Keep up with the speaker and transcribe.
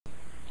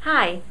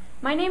Hi,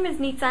 my name is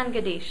Nitsan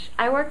Gadish.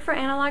 I work for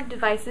Analog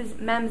Devices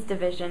MEMS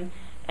Division,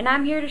 and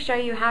I'm here to show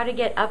you how to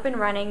get up and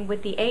running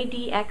with the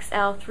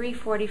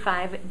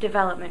ADXL345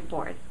 development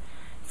board.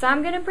 So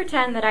I'm going to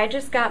pretend that I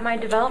just got my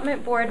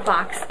development board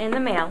box in the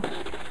mail.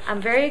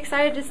 I'm very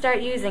excited to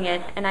start using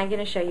it, and I'm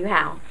going to show you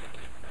how.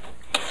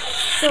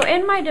 So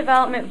in my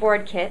development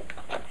board kit,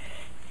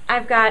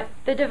 I've got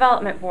the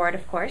development board,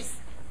 of course.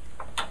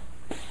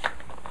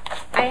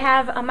 I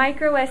have a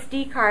micro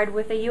SD card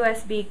with a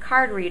USB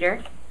card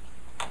reader,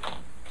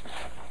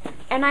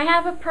 and I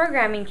have a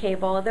programming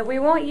cable that we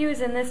won't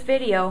use in this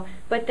video,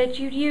 but that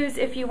you'd use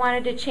if you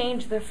wanted to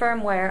change the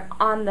firmware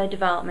on the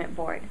development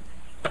board.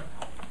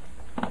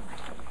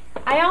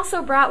 I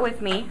also brought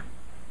with me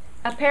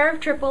a pair of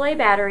AAA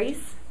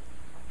batteries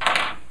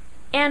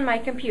and my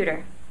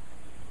computer.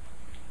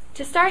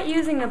 To start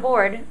using the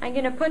board, I'm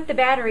going to put the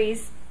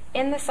batteries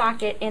in the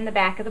socket in the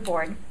back of the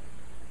board.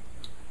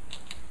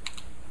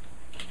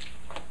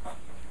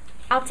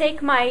 I'll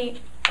take my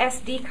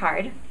SD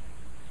card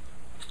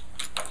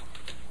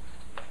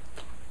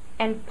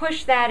and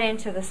push that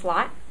into the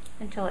slot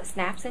until it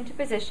snaps into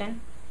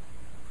position.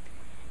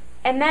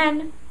 And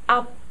then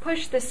I'll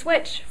push the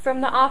switch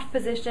from the off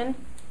position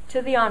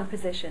to the on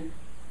position.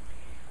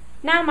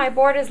 Now my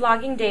board is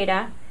logging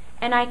data,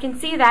 and I can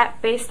see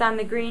that based on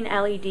the green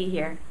LED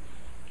here.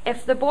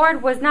 If the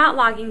board was not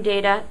logging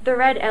data, the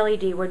red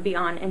LED would be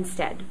on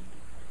instead.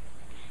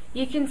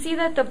 You can see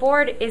that the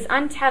board is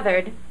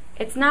untethered.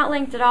 It's not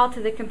linked at all to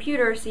the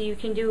computer, so you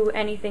can do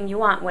anything you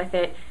want with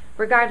it,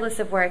 regardless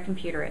of where a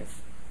computer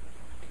is.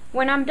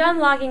 When I'm done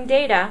logging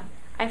data,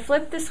 I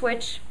flip the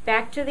switch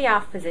back to the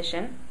off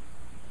position,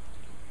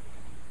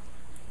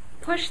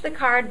 push the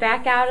card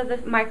back out of the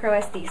micro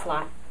SD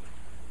slot.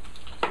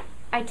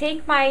 I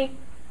take my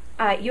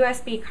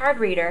USB card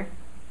reader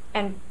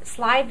and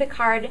slide the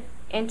card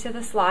into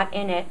the slot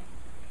in it.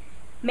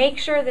 Make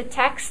sure the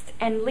text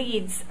and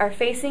leads are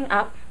facing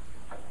up,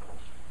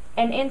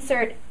 and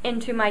insert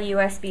into my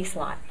USB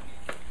slot.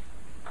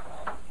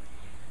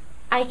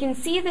 I can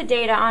see the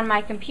data on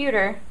my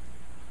computer.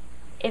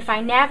 If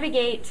I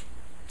navigate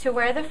to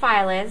where the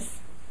file is,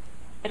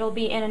 it'll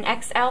be in an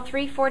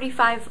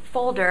ADXL345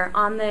 folder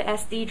on the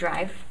SD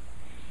drive,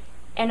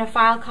 in a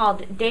file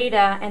called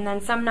data and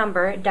then some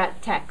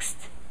number.txt.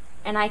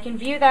 And I can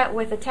view that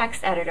with a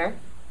text editor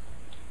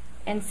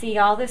and see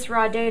all this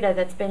raw data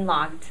that's been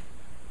logged.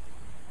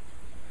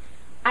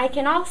 I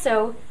can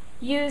also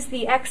use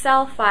the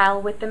Excel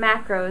file with the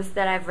macros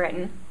that I've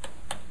written.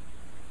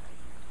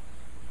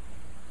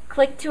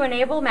 Click to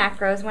enable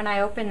macros when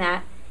I open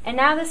that, and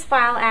now this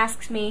file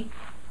asks me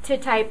to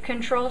type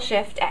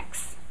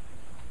Control-Shift-X.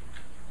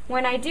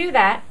 When I do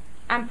that,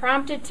 I'm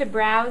prompted to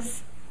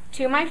browse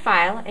to my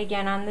file,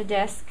 again on the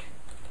disk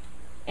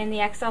in the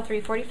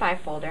ADXL345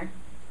 folder.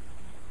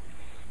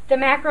 The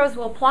macros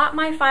will plot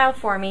my file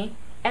for me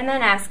and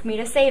then ask me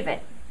to save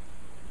it.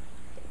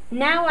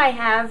 Now I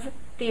have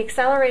the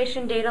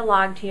acceleration data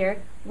logged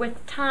here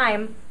with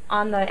time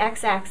on the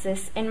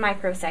x-axis in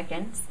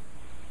microseconds.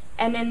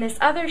 And in this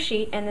other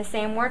sheet in the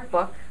same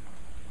workbook,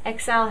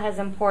 Excel has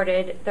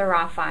imported the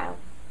raw file.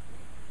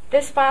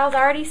 This file is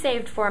already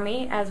saved for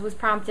me, as was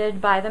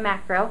prompted by the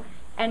macro,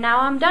 and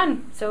now I'm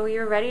done, so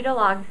you're ready to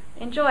log.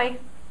 Enjoy!